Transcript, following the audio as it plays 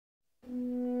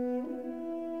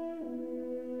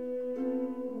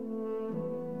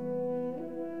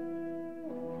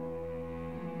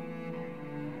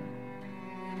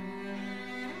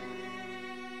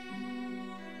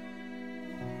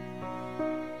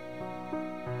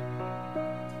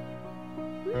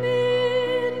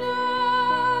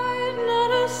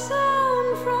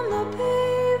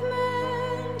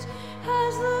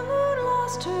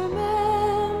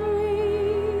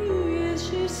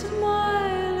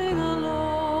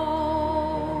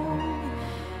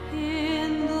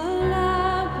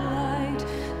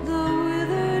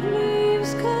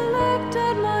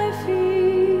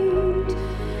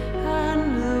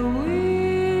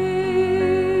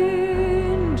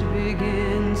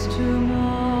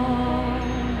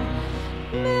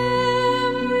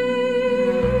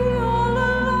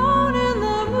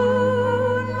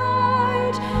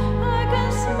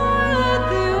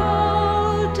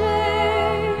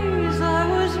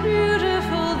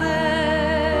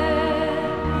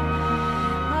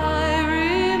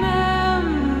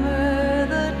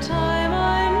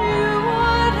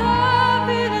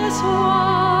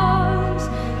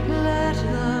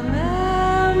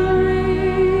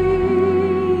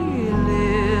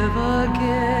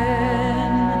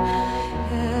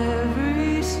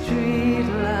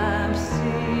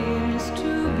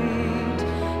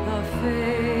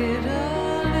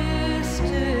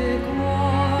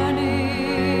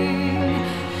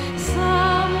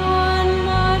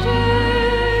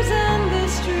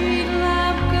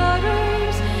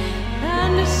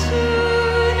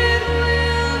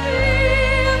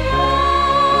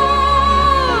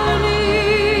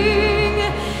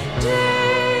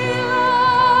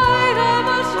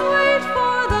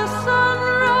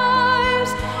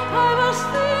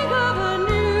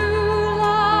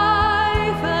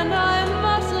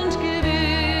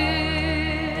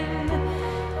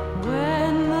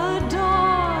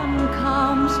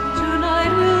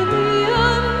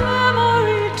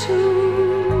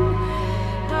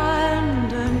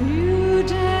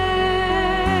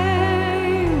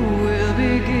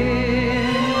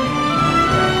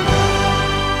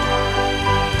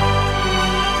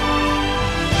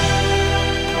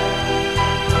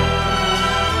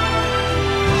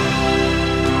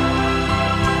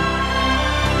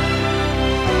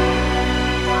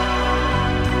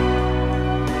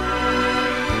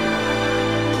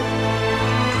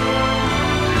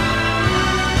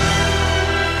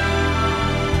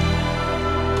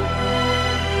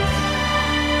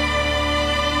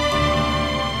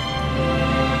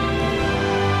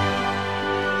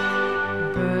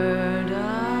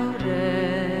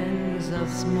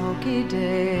smoky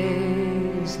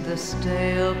days, the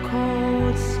stale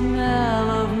cold smell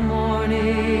of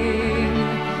morning.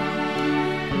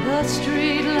 The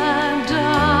street lamp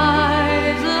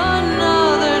dies,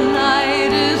 another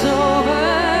night is over,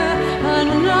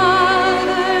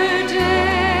 another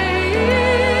day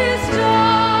is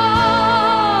dawning.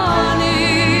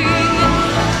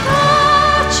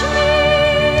 Touch me,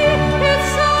 it's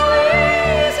so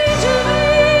easy to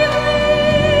leave me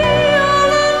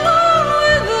all alone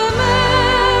with the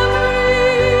memory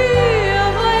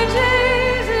of my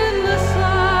days in the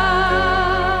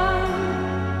sun.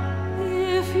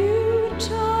 If you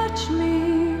touch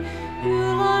me,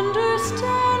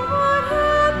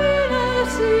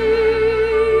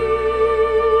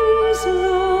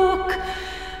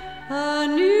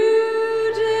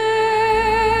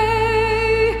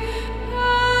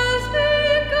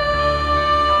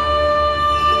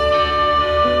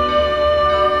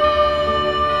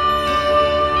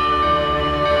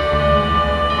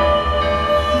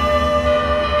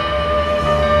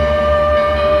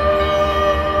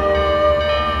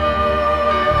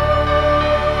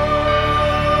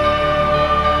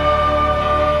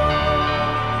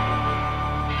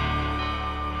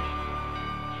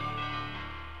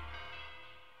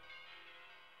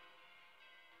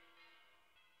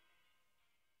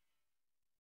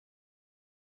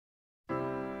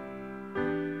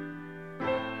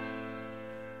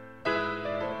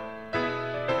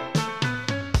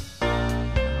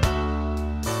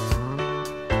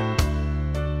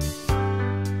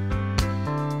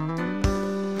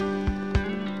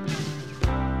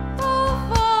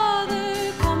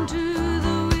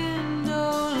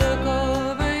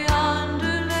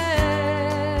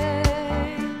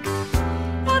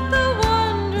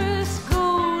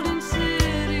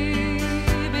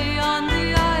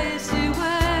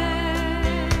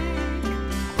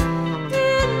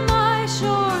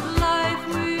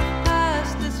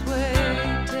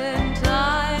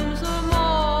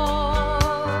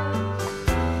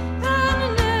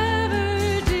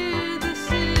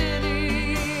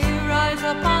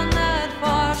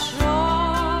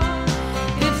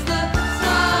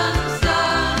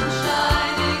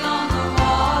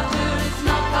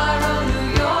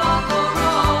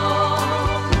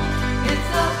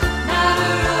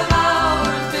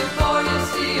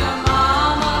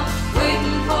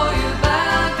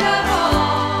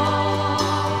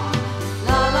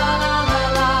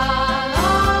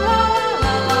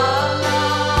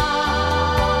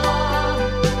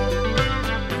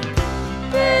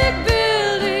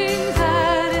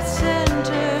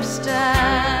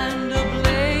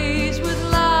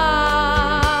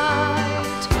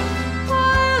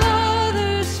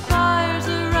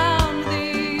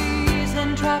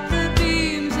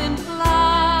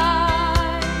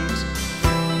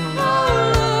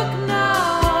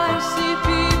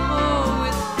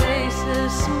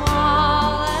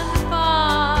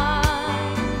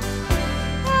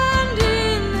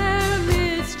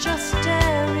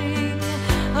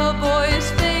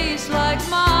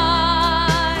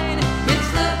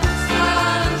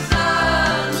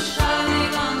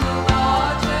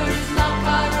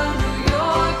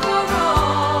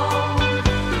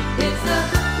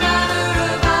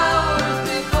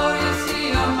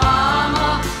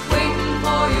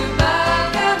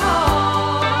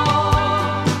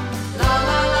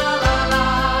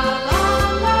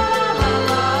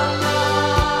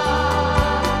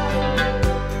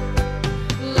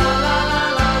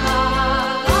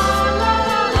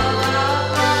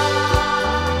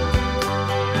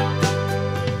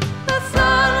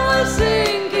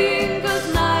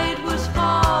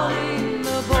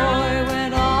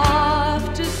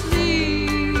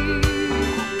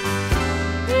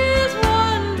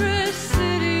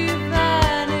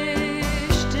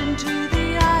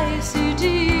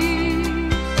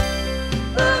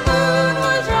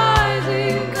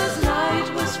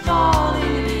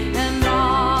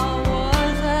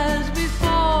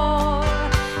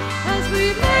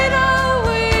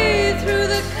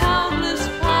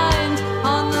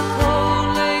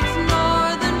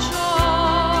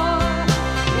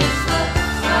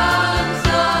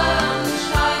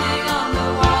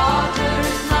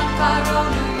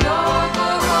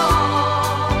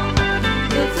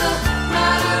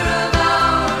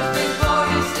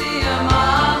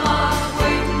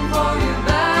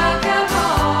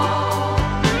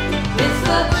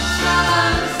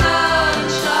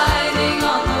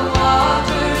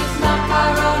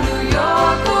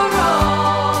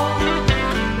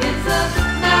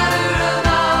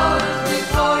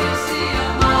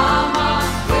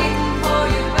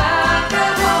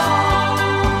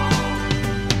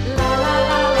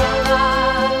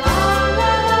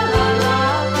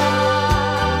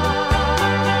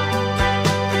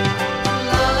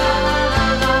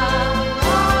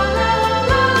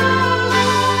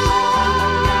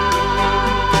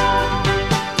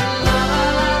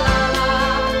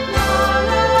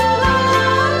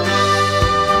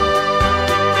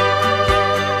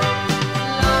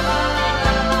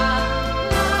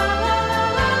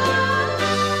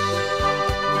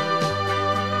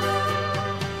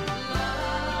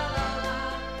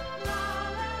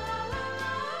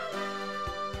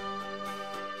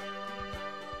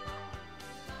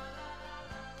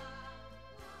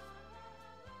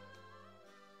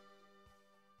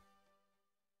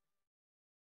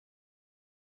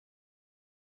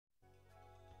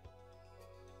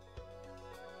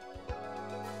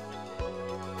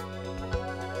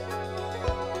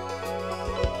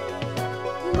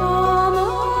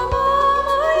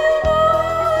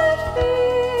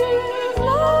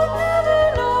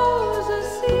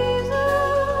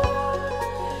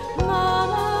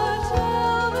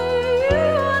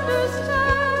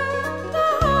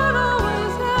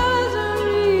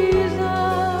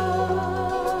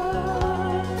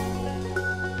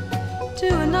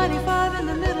 2:95 in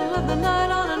the middle of the night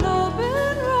on an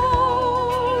open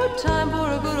road. Time for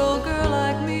a good old girl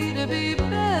like me to be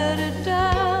bedded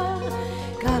down.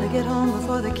 Gotta get home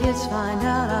before the kids find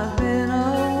out I've been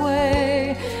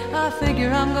away. I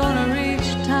figure I'm gonna reach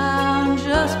town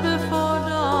just before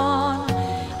dawn.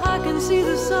 I can see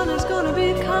the sun is gonna be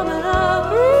coming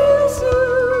up real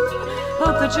soon.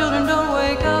 Hope the children don't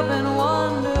wake up and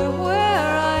wonder where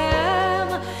I am.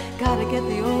 Gotta get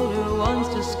the older ones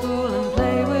to school and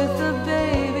play with the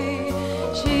baby.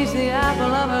 She's the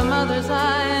apple of her mother's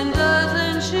eye, and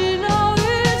doesn't she know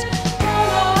it's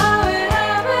oh, how it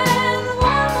happened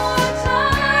one more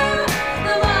time.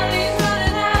 The money's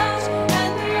running out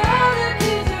and the other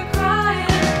kids are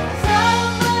crying.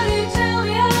 Somebody tell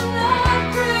me I'm not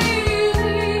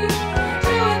crazy,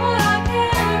 doing what I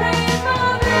can to raise my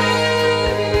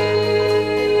babies.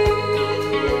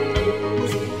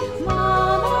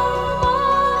 Mama,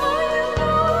 you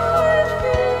know it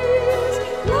feels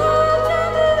love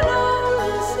landed on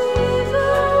the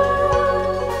season.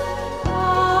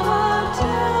 Mama,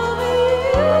 tell me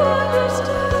you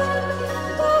understand.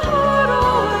 The heart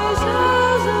always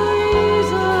has a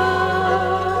reason.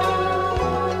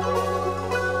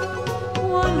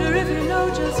 Wonder if you know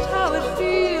just how it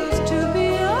feels to be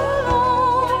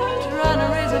alone, trying to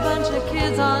raise a bunch of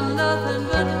kids on nothing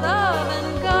but love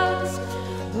and guts.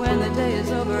 When the day is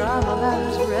over, I'm about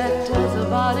as wrecked as a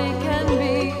body can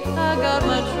be. I got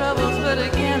my troubles, but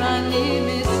again I need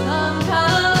me